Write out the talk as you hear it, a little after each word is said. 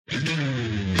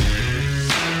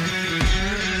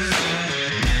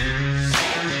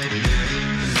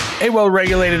A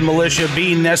well-regulated militia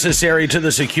being necessary to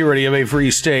the security of a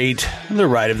free state. The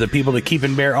right of the people to keep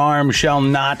and bear arms shall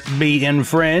not be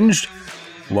infringed.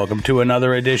 Welcome to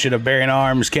another edition of Bearing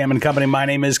Arms, Cam and Company. My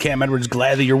name is Cam Edwards.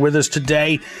 Glad that you're with us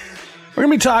today. We're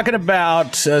going to be talking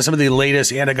about some of the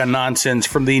latest anti-gun nonsense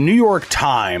from the New York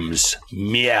Times.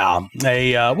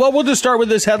 We'll just start with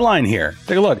this headline here.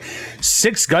 Take a look.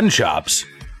 6 gun shops,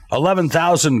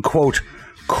 11,000, quote,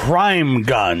 crime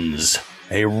guns.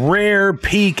 A rare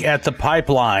peek at the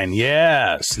pipeline.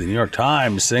 Yes, the New York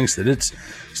Times thinks that it's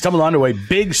stumbled onto a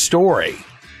big story.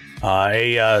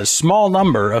 A small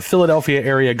number of Philadelphia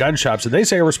area gun shops that they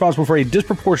say are responsible for a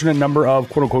disproportionate number of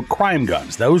quote-unquote crime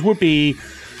guns. Those would be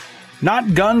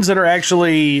not guns that are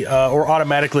actually or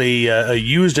automatically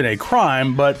used in a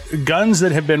crime, but guns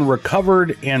that have been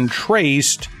recovered and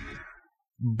traced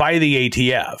by the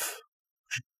ATF.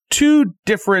 Two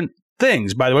different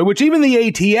things, by the way, which even the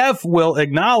ATF will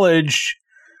acknowledge,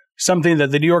 something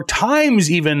that the New York Times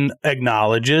even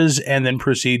acknowledges and then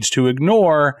proceeds to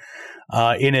ignore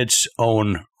in its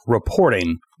own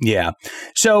reporting. Yeah.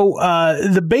 So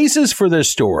the basis for this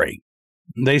story,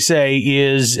 they say,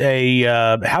 is a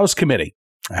House committee,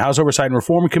 a House Oversight and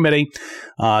Reform Committee,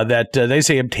 that they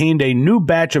say obtained a new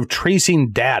batch of tracing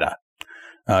data,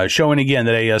 showing again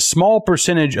that a small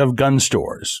percentage of gun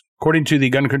stores, according to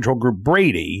the gun control group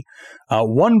Brady,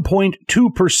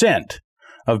 1.2%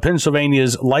 of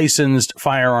Pennsylvania's licensed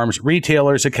firearms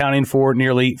retailers, accounting for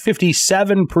nearly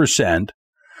 57%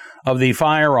 of the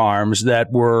firearms that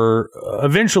were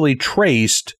eventually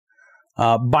traced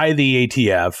by the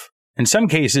ATF, in some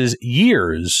cases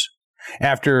years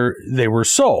after they were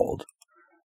sold.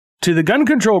 To the gun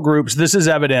control groups, this is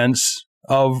evidence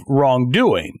of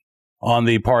wrongdoing on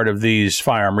the part of these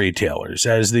firearm retailers.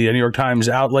 As the New York Times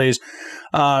outlays,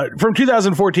 from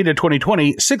 2014 to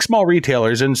 2020, 6 small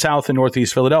retailers in South and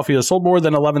Northeast Philadelphia sold more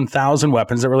than 11,000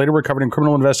 weapons that were later recovered in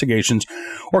criminal investigations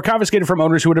or confiscated from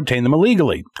owners who had obtained them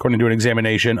illegally, according to an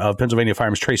examination of Pennsylvania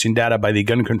firearms tracing data by the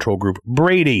gun control group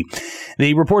Brady.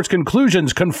 The report's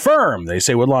conclusions confirm, they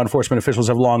say, what law enforcement officials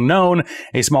have long known: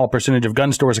 a small percentage of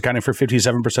gun stores accounting for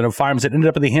 57% of firearms that ended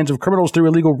up in the hands of criminals through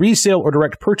illegal resale or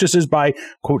direct purchases by,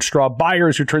 quote, straw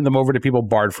buyers who turned them over to people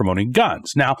barred from owning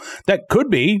guns. Now, that could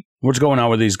be what's going on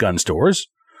with these gun stores,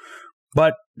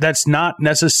 but that's not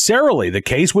necessarily the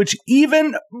case, which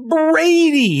even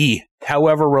Brady,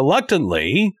 however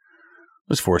reluctantly,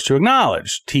 was forced to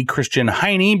acknowledge. T. Christian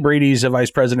Heine, Brady's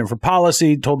vice president for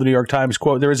policy, told the New York Times,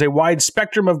 quote, "There is a wide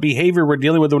spectrum of behavior we're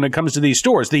dealing with when it comes to these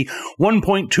stores. The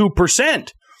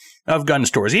 1.2% of gun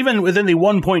stores, even within the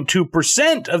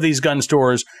 1.2% of these gun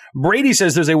stores, Brady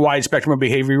says there's a wide spectrum of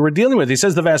behavior we're dealing with. He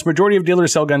says the vast majority of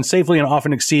dealers sell guns safely and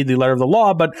often exceed the letter of the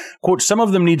law, but, quote, some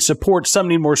of them need support, some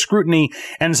need more scrutiny,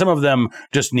 and some of them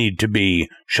just need to be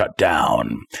shut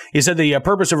down." He said the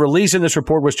purpose of releasing this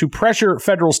report was to pressure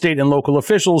federal, state, and local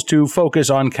officials to focus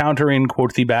on countering,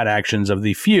 quote, the bad actions of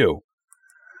the few.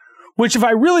 Which, if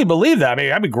I really believe that, I mean,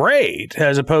 that'd be great,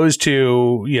 as opposed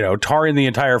to, tarring the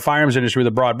entire firearms industry with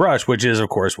a broad brush, which is, of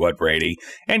course, what Brady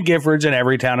and Giffords and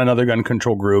Everytown and other gun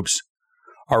control groups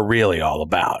are really all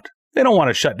about. They don't want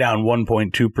to shut down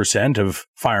 1.2% of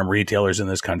firearm retailers in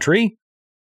this country.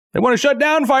 They want to shut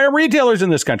down firearm retailers in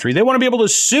this country. They want to be able to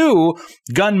sue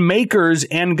gun makers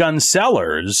and gun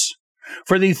sellers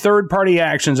for the third-party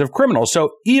actions of criminals.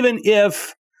 So even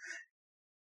if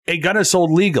a gun is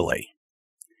sold legally,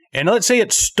 and let's say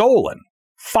it's stolen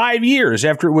 5 years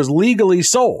after it was legally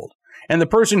sold, and the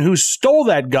person who stole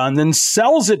that gun then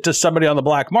sells it to somebody on the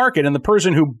black market, and the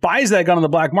person who buys that gun on the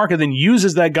black market then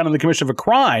uses that gun in the commission of a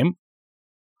crime,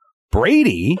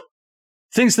 Brady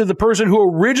thinks that the person who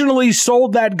originally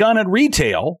sold that gun at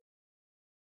retail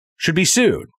should be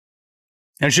sued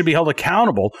and should be held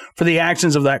accountable for the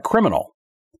actions of that criminal.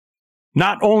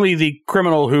 Not only the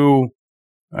criminal who,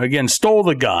 again, stole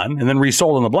the gun and then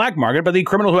resold on the black market, but the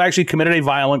criminal who actually committed a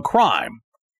violent crime.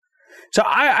 So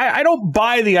I don't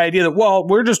buy the idea that, well,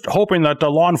 we're just hoping that the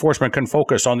law enforcement can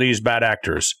focus on these bad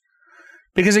actors.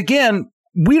 Because, again,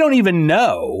 we don't even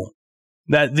know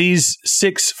that these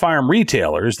 6 firearm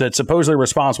retailers that supposedly are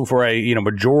responsible for a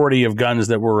majority of guns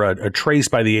that were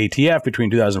traced by the ATF between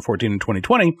 2014 and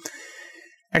 2020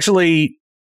 actually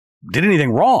did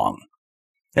anything wrong.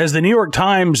 As the New York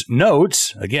Times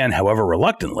notes, again, however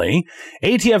reluctantly,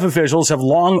 ATF officials have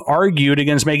long argued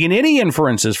against making any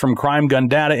inferences from crime gun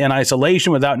data in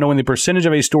isolation without knowing the percentage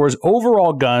of a store's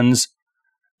overall guns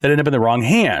that end up in the wrong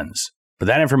hands. But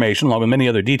that information, along with many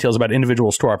other details about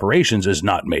individual store operations, is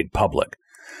not made public.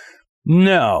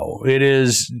 No, it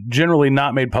is generally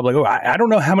not made public. I don't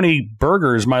know how many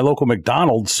burgers my local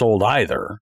McDonald's sold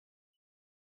either.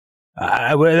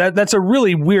 That's a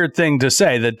really weird thing to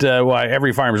say, that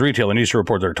every firearms retailer needs to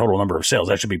report their total number of sales.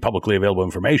 That should be publicly available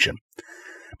information.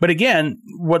 But again,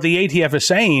 what the ATF is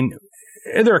saying,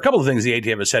 there are a couple of things the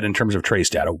ATF has said in terms of trace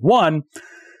data. One,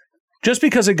 just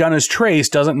because a gun is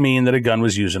traced doesn't mean that a gun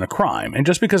was used in a crime. And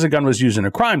just because a gun was used in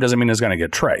a crime doesn't mean it's going to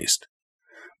get traced.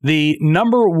 The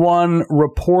number one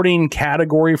reporting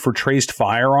category for traced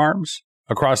firearms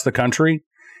across the country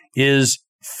is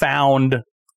found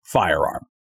firearm.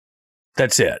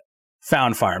 That's it.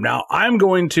 Found firearm. Now, I'm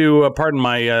going to, pardon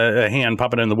my hand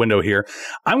popping in the window here,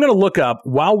 I'm going to look up,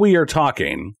 while we are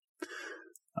talking,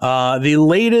 the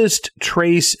latest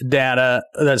trace data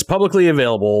that's publicly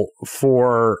available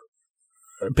for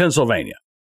Pennsylvania.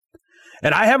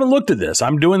 And I haven't looked at this.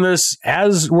 I'm doing this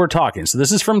as we're talking. So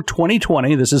this is from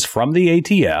 2020. This is from the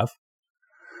ATF.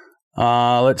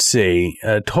 Let's see.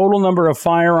 Total number of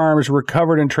firearms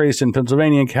recovered and traced in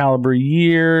Pennsylvania caliber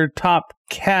year. Top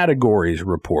categories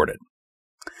reported.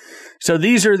 So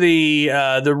these are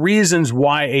the reasons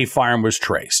why a firearm was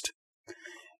traced.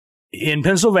 In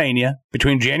Pennsylvania,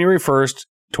 between January 1st,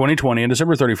 2020 and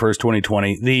December 31st,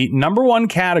 2020, the number one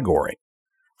category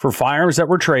for firearms that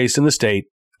were traced in the state,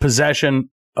 possession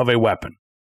of a weapon.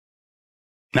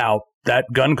 Now, that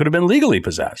gun could have been legally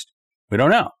possessed. We don't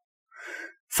know.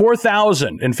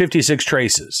 4,056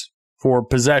 traces for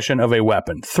possession of a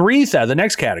weapon. The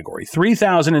next category,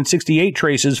 3,068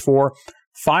 traces for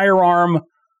firearm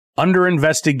under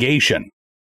investigation.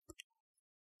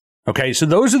 Okay, so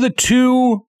those are the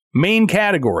two main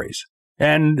categories.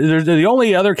 And the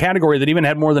only other category that even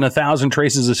had more than 1,000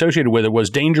 traces associated with it was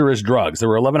dangerous drugs. There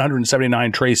were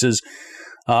 1,179 traces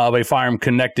of a firearm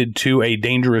connected to a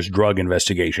dangerous drug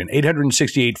investigation.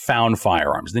 868 found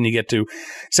firearms. Then you get to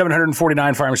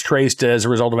 749 firearms traced as a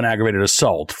result of an aggravated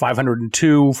assault,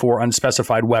 502 for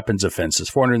unspecified weapons offenses,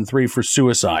 403 for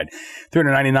suicide,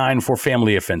 399 for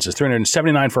family offenses,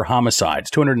 379 for homicides,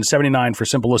 279 for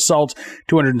simple assaults,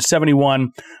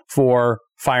 271 for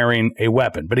firing a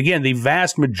weapon. But again, the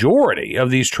vast majority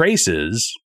of these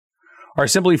traces are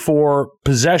simply for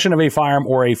possession of a firearm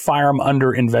or a firearm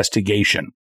under investigation,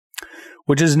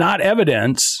 which is not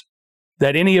evidence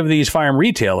that any of these firearm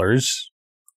retailers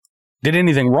did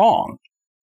anything wrong.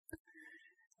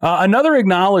 Another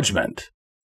acknowledgement,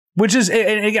 which is,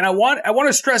 and again, I want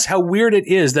to stress how weird it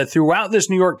is that throughout this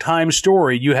New York Times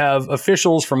story, you have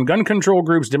officials from gun control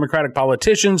groups, Democratic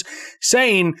politicians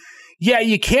saying, yeah,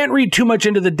 you can't read too much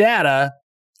into the data.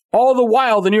 All the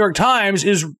while, the New York Times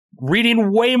is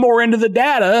reading way more into the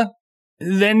data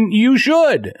than you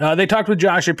should. They talked with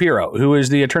Josh Shapiro, who is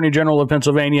the Attorney General of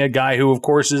Pennsylvania, a guy who, of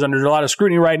course, is under a lot of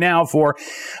scrutiny right now for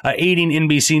aiding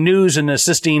NBC News and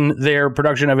assisting their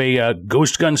production of a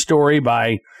ghost gun story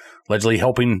by allegedly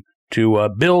helping to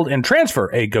build and transfer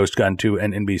a ghost gun to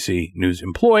an NBC News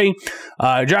employee.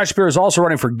 Josh Shapiro is also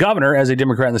running for governor as a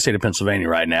Democrat in the state of Pennsylvania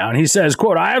right now. And he says,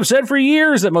 quote, I have said for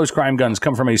years that most crime guns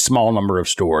come from a small number of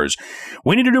stores.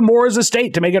 We need to do more as a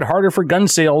state to make it harder for gun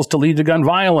sales to lead to gun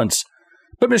violence.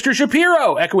 But Mr.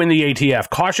 Shapiro, echoing the ATF,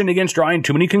 cautioned against drawing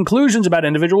too many conclusions about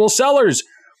individual sellers,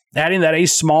 adding that a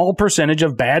small percentage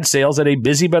of bad sales at a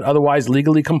busy but otherwise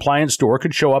legally compliant store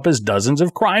could show up as dozens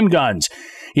of crime guns.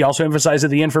 He also emphasized that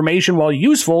the information, while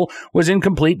useful, was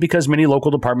incomplete because many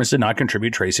local departments did not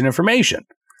contribute tracing information.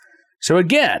 So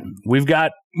again, we've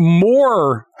got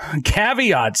more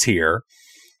caveats here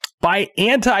by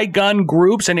anti-gun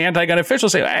groups and anti-gun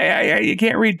officials saying, hey, you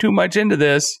can't read too much into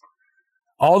this.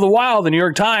 All the while, the New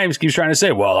York Times keeps trying to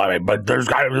say, well, I mean, but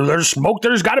there's smoke,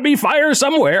 there's got to be fire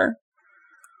somewhere.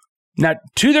 Now,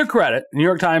 to their credit, the New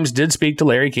York Times did speak to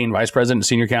Larry Keane, Vice President,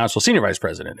 Senior Vice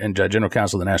President, and General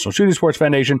Counsel of the National Shooting Sports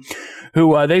Foundation,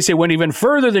 who they say went even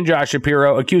further than Josh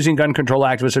Shapiro, accusing gun control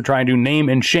activists of trying to name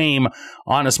and shame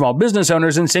honest small business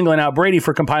owners and singling out Brady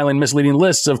for compiling misleading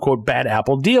lists of, quote, bad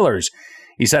apple dealers.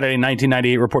 He cited a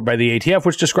 1998 report by the ATF,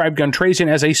 which described gun tracing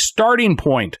as a starting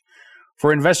point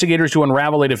for investigators to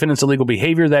unravel a defendant's illegal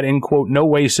behavior that, in, quote, no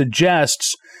way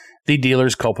suggests the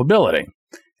dealer's culpability.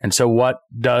 And so what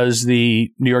does the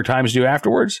New York Times do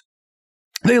afterwards?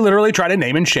 They literally try to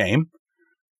name and shame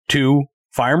two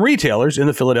firearm retailers in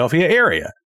the Philadelphia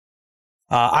area.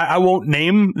 I won't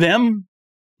name them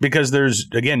because there's,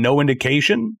 again, no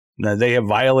indication that they have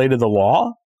violated the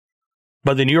law.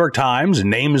 But the New York Times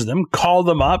names them, called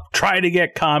them up, tried to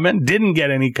get comment, didn't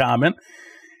get any comment,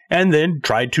 and then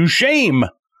tried to shame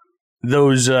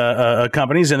those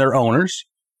companies and their owners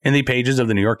in the pages of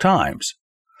the New York Times.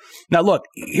 Now, look,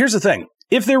 here's the thing.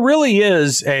 If there really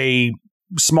is a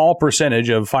small percentage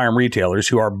of firearm retailers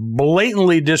who are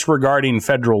blatantly disregarding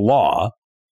federal law,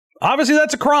 obviously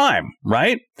that's a crime,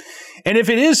 right? And if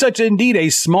it is such indeed a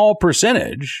small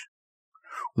percentage,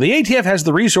 The ATF has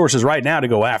the resources right now to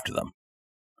go after them.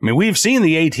 I mean, we've seen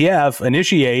the ATF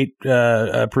initiate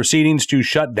proceedings to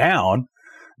shut down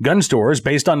gun stores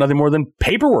based on nothing more than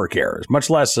paperwork errors, much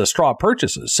less straw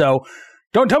purchases. So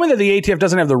don't tell me that the ATF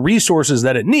doesn't have the resources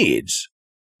that it needs.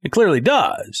 It clearly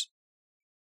does.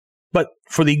 But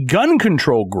for the gun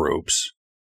control groups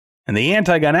and the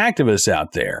anti-gun activists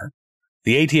out there,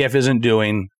 the ATF isn't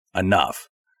doing enough.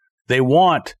 They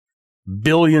want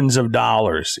billions of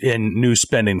dollars in new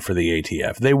spending for the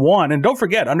ATF. They want, and don't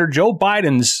forget, under Joe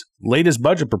Biden's latest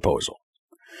budget proposal,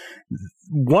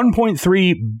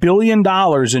 $1.3 billion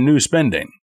in new spending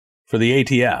for the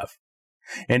ATF.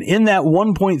 And in that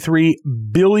 $1.3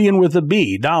 billion with a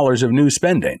B dollars of new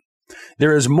spending,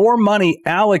 there is more money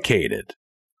allocated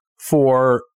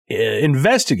for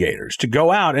investigators to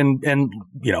go out and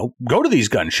go to these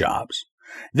gun shops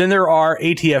than there are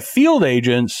ATF field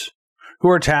agents who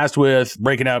are tasked with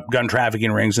breaking up gun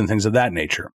trafficking rings and things of that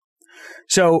nature.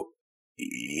 So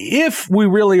if we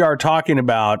really are talking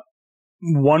about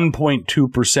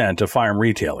 1.2% of firearm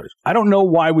retailers, I don't know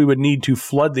why we would need to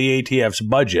flood the ATF's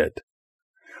budget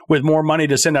with more money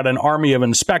to send out an army of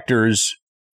inspectors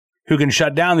who can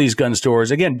shut down these gun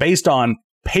stores, again, based on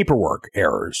paperwork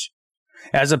errors,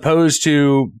 as opposed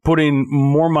to putting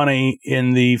more money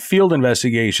in the field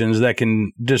investigations that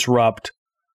can disrupt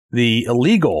the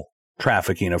illegal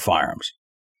trafficking of firearms.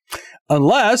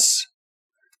 Unless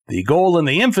the goal and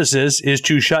the emphasis is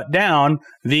to shut down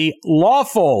the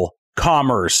lawful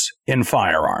commerce in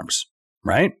firearms,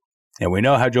 right? And we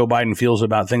know how Joe Biden feels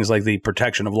about things like the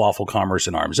Protection of Lawful Commerce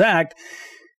in Arms Act.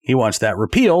 He wants that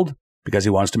repealed because he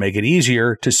wants to make it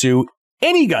easier to sue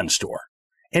any gun store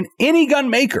and any gun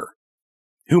maker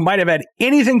who might have had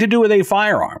anything to do with a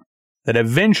firearm that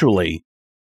eventually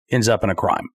ends up in a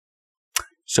crime.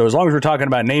 So as long as we're talking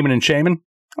about naming and shaming,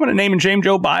 I'm going to name and shame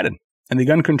Joe Biden and the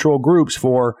gun control groups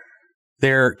for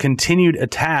their continued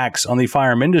attacks on the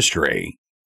firearm industry,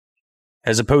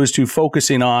 as opposed to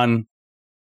focusing on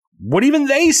what even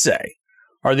they say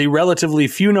are the relatively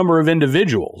few number of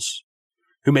individuals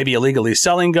who may be illegally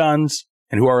selling guns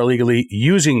and who are illegally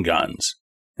using guns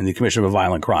in the commission of a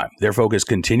violent crime. Their focus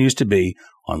continues to be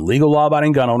on legal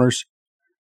law-abiding gun owners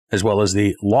as well as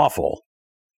the lawful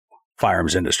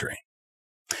firearms industry.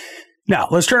 Now,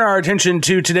 let's turn our attention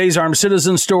to today's Armed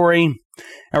Citizen story,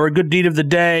 our good deed of the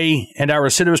day, and our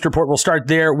recidivist report. We'll start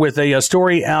there with a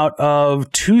story out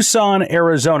of Tucson,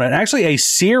 Arizona, and actually a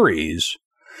series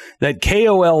that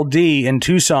KOLD in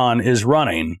Tucson is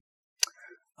running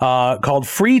called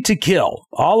Free to Kill,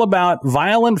 all about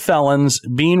violent felons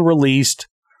being released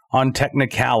on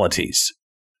technicalities.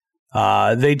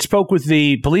 They spoke with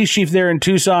the police chief there in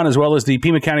Tucson as well as the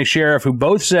Pima County Sheriff, who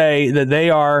both say that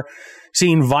they are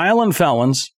seeing violent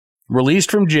felons released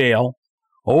from jail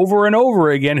over and over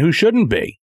again who shouldn't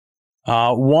be.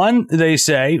 One, they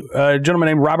say, a gentleman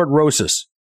named Robert Rosas,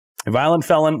 a violent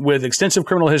felon with extensive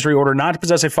criminal history, ordered not to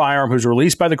possess a firearm, who was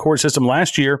released by the court system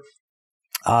last year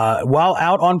while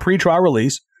out on pretrial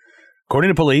release.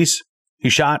 According to police, he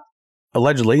shot,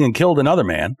 allegedly, and killed another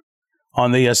man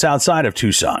on the south side of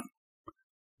Tucson.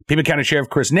 Pima County Sheriff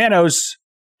Chris Nanos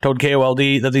told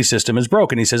KOLD that the system is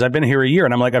broken. He says, I've been here a year,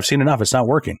 and I'm like, I've seen enough. It's not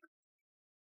working.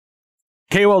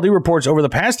 KOLD reports over the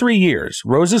past 3 years,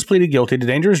 Rosas pleaded guilty to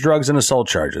dangerous drugs and assault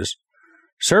charges,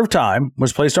 served time,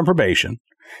 was placed on probation,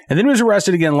 and then he was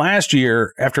arrested again last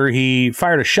year after he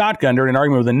fired a shotgun during an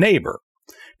argument with a neighbor.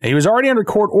 Now, he was already under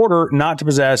court order not to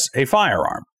possess a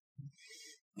firearm.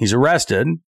 He's arrested.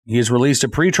 He is released to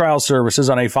pretrial services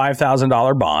on a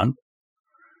 $5,000 bond,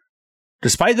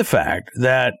 despite the fact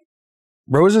that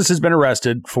Rosas has been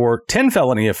arrested for 10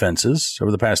 felony offenses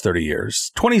over the past 30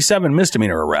 years, 27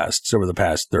 misdemeanor arrests over the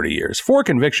past 30 years, 4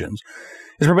 convictions.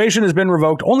 His probation has been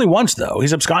revoked only once, though.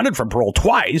 He's absconded from parole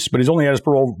twice, but he's only had his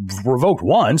parole revoked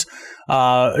once.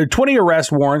 20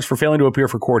 arrest warrants for failing to appear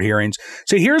for court hearings.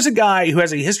 So here's a guy who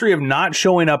has a history of not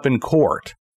showing up in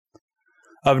court,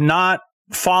 of not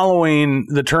following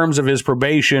the terms of his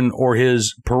probation or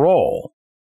his parole.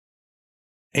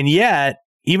 And yet,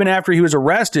 even after he was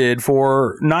arrested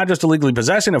for not just illegally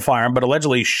possessing a firearm, but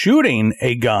allegedly shooting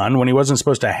a gun when he wasn't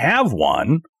supposed to have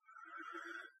one,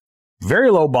 very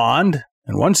low bond,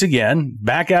 and once again,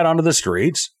 back out onto the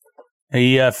streets.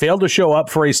 He failed to show up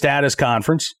for a status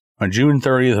conference on June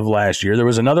 30th of last year. There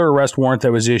was another arrest warrant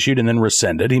that was issued and then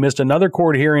rescinded. He missed another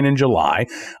court hearing in July.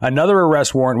 Another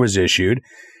arrest warrant was issued.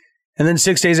 And then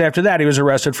 6 days after that, he was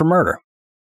arrested for murder.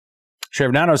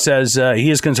 Sheriff Nano says he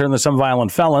is concerned that some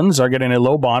violent felons are getting a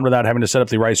low bond without having to set up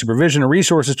the right supervision and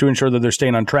resources to ensure that they're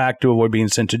staying on track to avoid being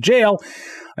sent to jail.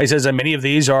 He says that many of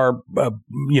these are,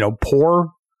 poor,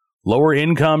 lower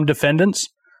income defendants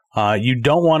You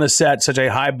don't want to set such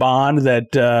a high bond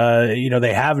that,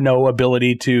 they have no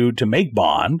ability to make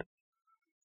bond.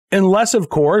 Unless, of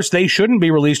course, they shouldn't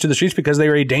be released to the streets because they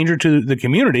are a danger to the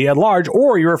community at large,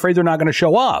 or you're afraid they're not going to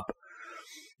show up.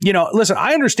 Listen,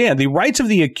 I understand the rights of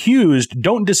the accused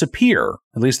don't disappear.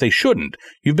 At least they shouldn't.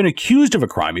 You've been accused of a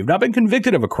crime. You've not been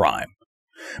convicted of a crime.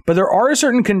 But there are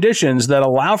certain conditions that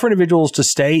allow for individuals to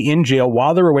stay in jail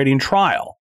while they're awaiting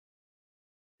trial.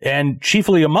 And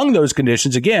chiefly among those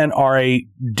conditions, again, are a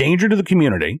danger to the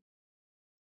community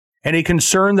and a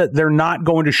concern that they're not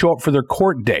going to show up for their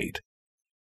court date.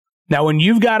 Now, when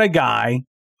you've got a guy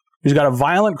who's got a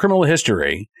violent criminal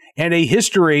history and a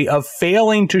history of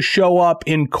failing to show up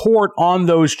in court on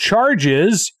those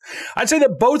charges, I'd say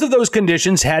that both of those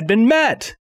conditions had been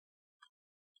met.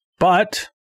 But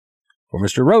for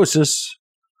Mr. Rosas,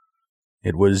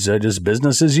 it was just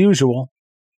business as usual.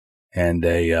 And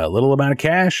a little amount of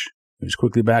cash. He was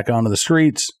quickly back onto the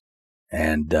streets.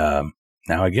 And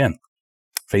now again,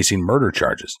 facing murder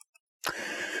charges.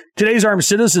 Today's Armed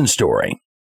Citizen story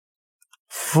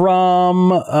from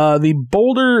the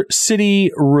Boulder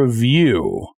City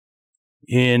Review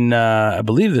in, I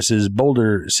believe this is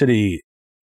Boulder City,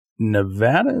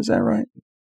 Nevada. Is that right?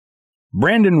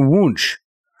 Brandon Wunsch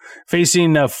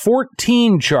facing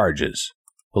 14 charges,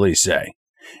 police say,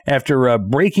 after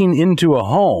breaking into a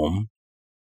home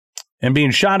and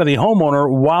being shot at the homeowner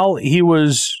while he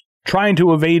was trying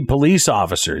to evade police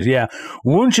officers. Yeah,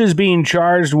 Wunsch is being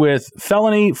charged with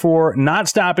felony for not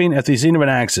stopping at the scene of an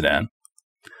accident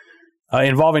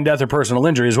involving death or personal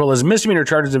injury, as well as misdemeanor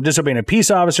charges of disobeying a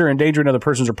peace officer, endangering other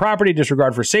persons or property,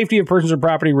 disregard for safety of persons or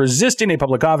property, resisting a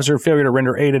public officer, failure to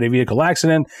render aid at a vehicle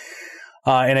accident,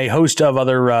 and a host of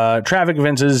other traffic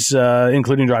offenses,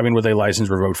 including driving with a license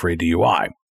revoked for a DUI.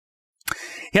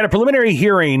 He had a preliminary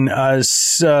hearing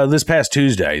this past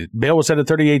Tuesday. Bail was set at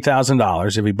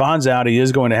 $38,000. If he bonds out, he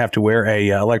is going to have to wear a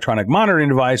electronic monitoring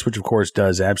device, which, of course,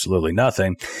 does absolutely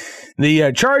nothing.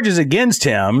 The charges against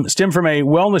him stem from a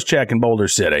wellness check in Boulder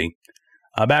City.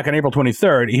 Back on April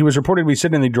 23rd, he was reported to be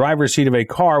sitting in the driver's seat of a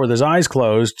car with his eyes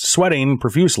closed, sweating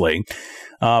profusely.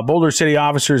 Boulder City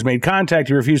officers made contact.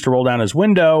 He refused to roll down his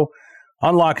window,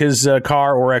 unlock his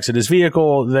car, or exit his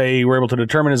vehicle. They were able to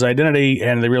determine his identity,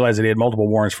 and they realized that he had multiple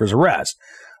warrants for his arrest.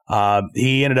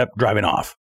 He ended up driving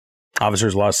off.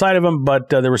 Officers lost sight of him, but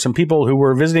there were some people who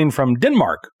were visiting from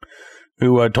Denmark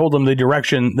who told them the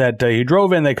direction that he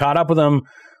drove in. They caught up with him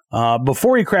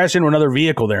before he crashed into another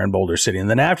vehicle there in Boulder City. And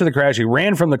then after the crash, he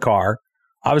ran from the car.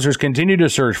 Officers continued to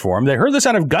search for him. They heard the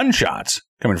sound of gunshots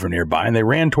coming from nearby, and they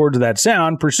ran towards that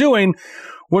sound, pursuing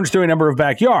Wunsch through a number of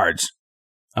backyards.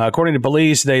 According to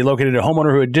police, they located a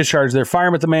homeowner who had discharged their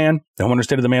firearm at the man. The homeowner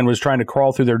stated the man was trying to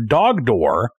crawl through their dog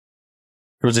door.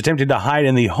 He was attempting to hide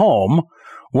in the home.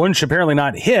 Wunsch apparently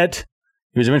not hit.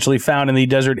 He was eventually found in the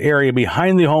desert area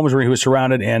behind the homes where he was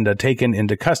surrounded and taken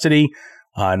into custody.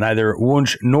 Neither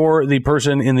Wunsch nor the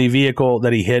person in the vehicle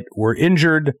that he hit were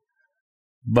injured.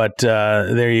 But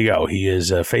there you go. He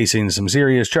is facing some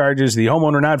serious charges. The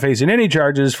homeowner not facing any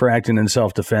charges for acting in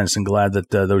self-defense, and glad that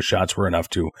those shots were enough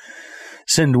to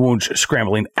send Wunsch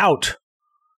scrambling out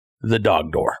the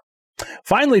dog door.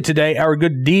 Finally today, our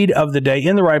good deed of the day,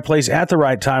 in the right place at the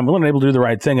right time, willing and able to do the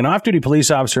right thing. An off-duty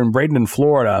police officer in Bradenton,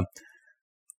 Florida,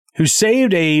 who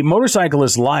saved a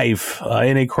motorcyclist's life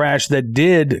in a crash that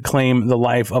did claim the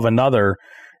life of another.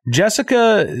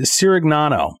 Jessica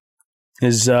Sirignano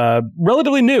is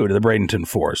relatively new to the Bradenton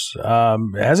force.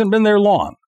 Hasn't been there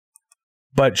long.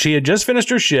 But she had just finished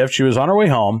her shift. She was on her way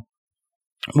home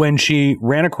when she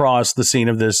ran across the scene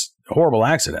of this horrible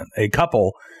accident. A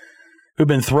couple who'd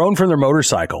been thrown from their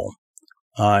motorcycle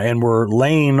and were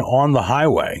laying on the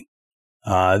highway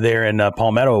there in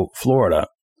Palmetto, Florida.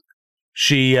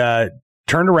 She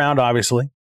turned around, obviously,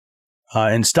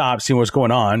 and stopped, seeing what's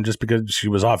going on. Just because she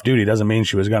was off duty doesn't mean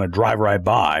she was going to drive right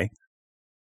by.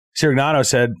 Sirignano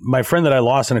said, "My friend that I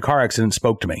lost in a car accident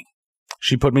spoke to me.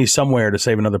 She put me somewhere to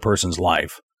save another person's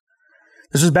life."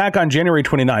 This was back on January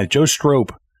 29th. Joe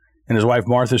Stroop and his wife,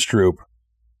 Martha Stroop,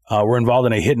 were involved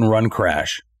in a hit-and-run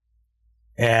crash.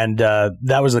 And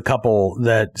that was the couple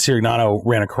that Sirignano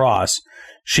ran across.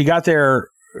 She got there.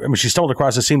 I mean, she stumbled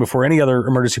across the scene before any other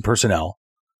emergency personnel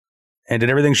and did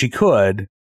everything she could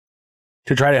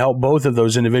to try to help both of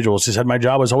those individuals. She said, "My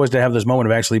job was always to have this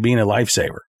moment of actually being a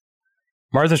lifesaver."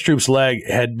 Martha Stroop's leg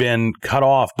had been cut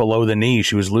off below the knee.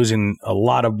 She was losing a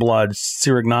lot of blood.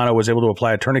 Sirignano was able to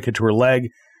apply a tourniquet to her leg,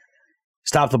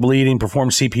 stop the bleeding,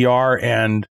 perform CPR,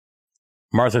 and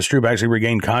Martha Stroop actually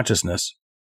regained consciousness.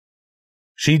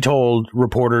 She told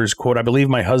reporters, quote, "I believe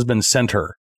my husband sent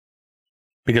her,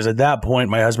 because at that point,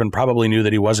 my husband probably knew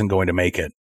that he wasn't going to make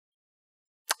it."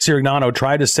 Sirignano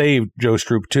tried to save Joe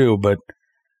Stroop too, but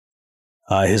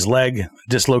his leg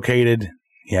dislocated.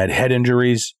 He had head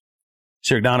injuries.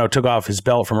 Sirignano took off his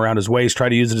belt from around his waist, tried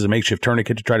to use it as a makeshift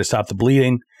tourniquet to try to stop the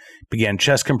bleeding, began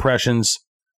chest compressions,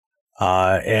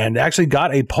 and actually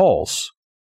got a pulse.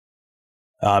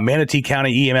 Manatee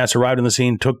County EMS arrived on the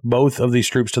scene, took both of these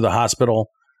Stroops to the hospital,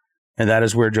 and that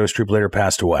is where Joe Stroop later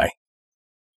passed away.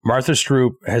 Martha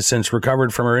Stroop has since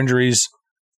recovered from her injuries,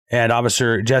 and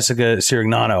Officer Jessica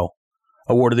Sirignano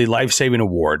awarded the Life-Saving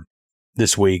Award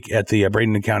this week at the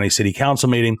Bradenton County City Council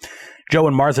meeting. Joe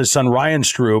and Martha's son, Ryan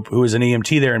Stroop, who is an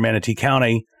EMT there in Manatee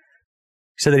County,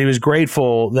 said that he was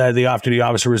grateful that the off-duty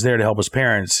officer was there to help his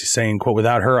parents, saying, quote,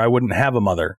 "Without her, I wouldn't have a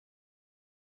mother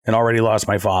and already lost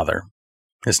my father.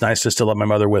 It's nice to still have my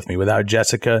mother with me. Without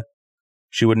Jessica,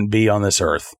 she wouldn't be on this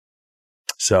earth."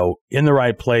 So in the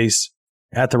right place,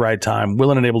 at the right time,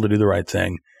 willing and able to do the right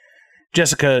thing.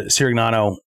 Jessica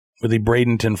Sirignano with the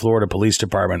Bradenton, Florida Police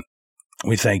Department,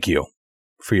 we thank you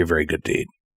for your very good deed.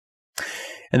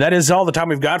 And that is all the time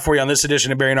we've got for you on this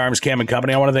edition of Bearing Arms Cam &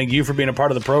 Company. I want to thank you for being a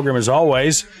part of the program as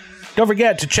always. Don't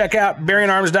forget to check out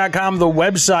BearingArms.com, the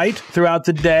website, throughout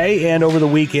the day and over the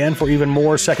weekend for even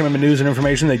more Second Amendment news and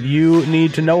information that you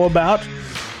need to know about.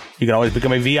 You can always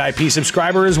become a VIP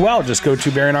subscriber as well. Just go to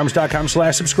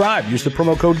BearingArms.com/subscribe. Use the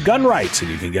promo code GUNRIGHTS,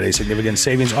 and you can get a significant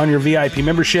savings on your VIP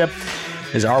membership.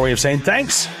 Is our way of saying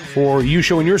thanks for you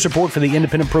showing your support for the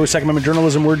independent pro-Second Amendment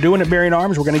journalism we're doing at Bearing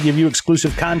Arms. We're going to give you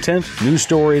exclusive content, news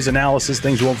stories, analysis,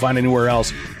 things you won't find anywhere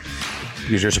else,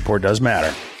 because your support does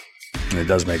matter, and it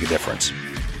does make a difference.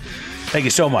 Thank you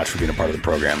so much for being a part of the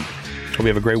program. Hope you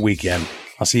have a great weekend.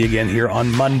 I'll see you again here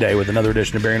on Monday with another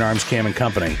edition of Bearing Arms Cam &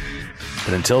 Company.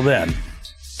 But until then,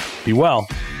 be well,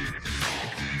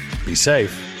 be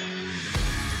safe,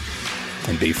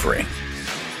 and be free.